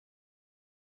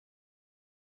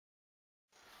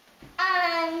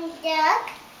Duck, duck,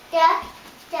 duck,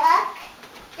 duck,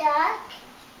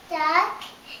 duck,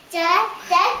 duck,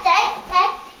 duck, duck,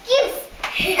 duck, goose.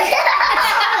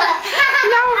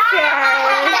 No fair.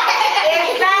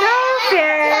 No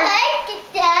fair. Duck,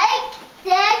 duck,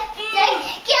 duck, duck,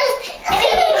 goose.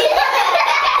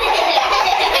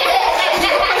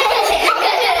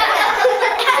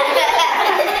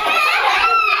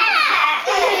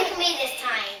 Pick me this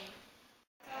time.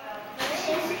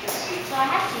 So I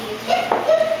have to use it.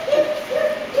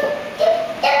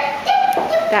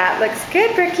 That looks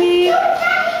good, Brookie.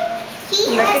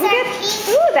 Looking good.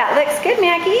 Ooh, that looks good,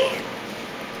 Maggie.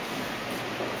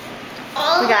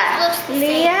 All We got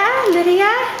Lydia,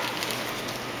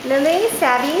 Lily,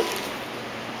 Savvy.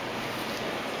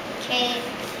 Okay.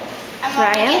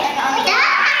 Ryan. I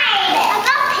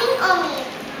got paint on me.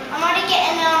 I'm already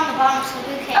getting it on the bottom, so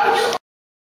who cares?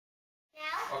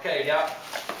 Now? Okay, yeah.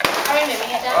 Are we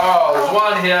moving it down? Oh,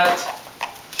 one hit.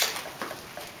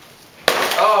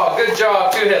 Oh, good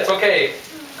job. 2 hits. Okay.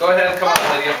 Go ahead. Come on,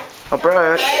 Lydia. Oh,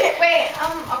 Brooke. Wait,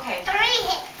 okay. 3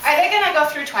 hits. Are they gonna go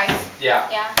through twice? Yeah.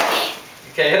 Yeah.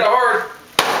 Okay, hit it hard.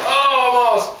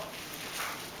 Oh, almost.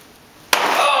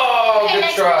 Oh, Okay, good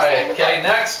next try. person. Okay,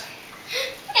 next.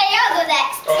 Okay, I'll go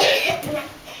next. Okay.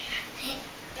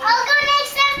 I'll go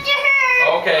next after her.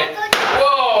 Okay. I'll go next.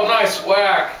 Whoa, nice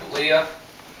whack, Leah.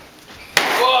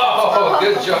 Whoa,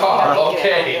 good job.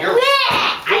 Okay, you're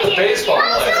the baseball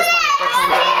player.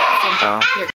 Oh.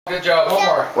 Good job. One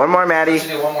more. One more, Maddie. Let's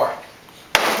do one more.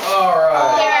 All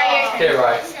right. Okay,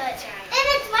 right. So it's right. And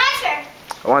it's my turn.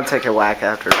 I want to take a whack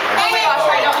after. Oh my gosh,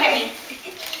 Ryan, don't hit me.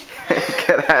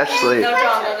 Good, Ashley. No,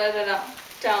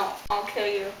 don't. I'll kill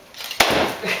you.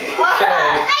 Okay.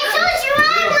 I told you I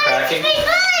was Packing. big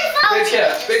Big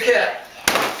hit. Big hit.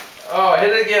 Oh, hit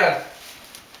it again.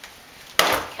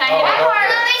 Can I Oh, hit it? okay.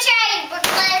 Let me try,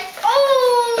 Brooklyn.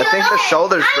 Oh, I think the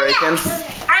shoulder's breaking.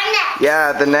 I'm next.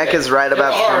 Yeah, the neck is right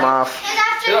about to come off. Who's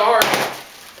after Hit it hard. I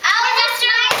was after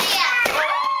Isaiah.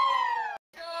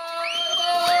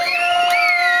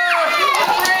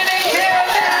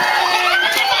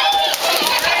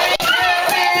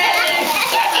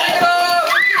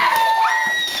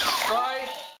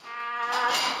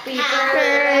 Happy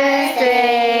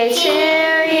birthday to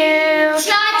you.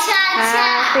 Cha-cha-cha.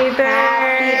 Happy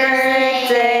birthday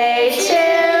to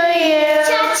you.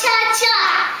 Cha-cha-cha.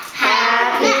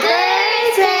 Happy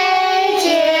birthday,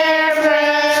 dear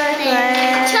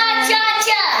Brooklyn.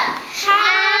 Cha-cha-cha.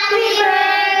 Happy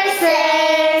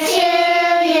birthday to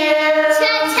you.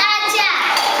 Cha-cha-cha.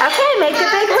 Okay, make the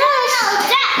big wish.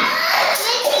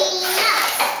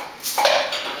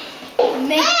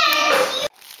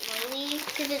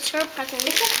 Because it's her present.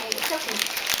 It's okay. It's okay.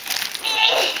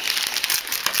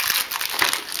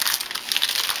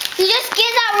 You just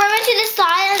give that ribbon to the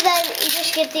side and then you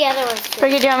just get the other ones too.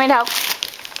 Brookie, do you want me to help?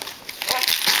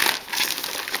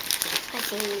 I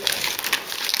see.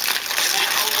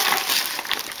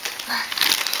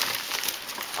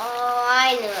 Oh,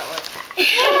 I knew it was that.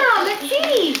 Yeah, let's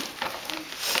see.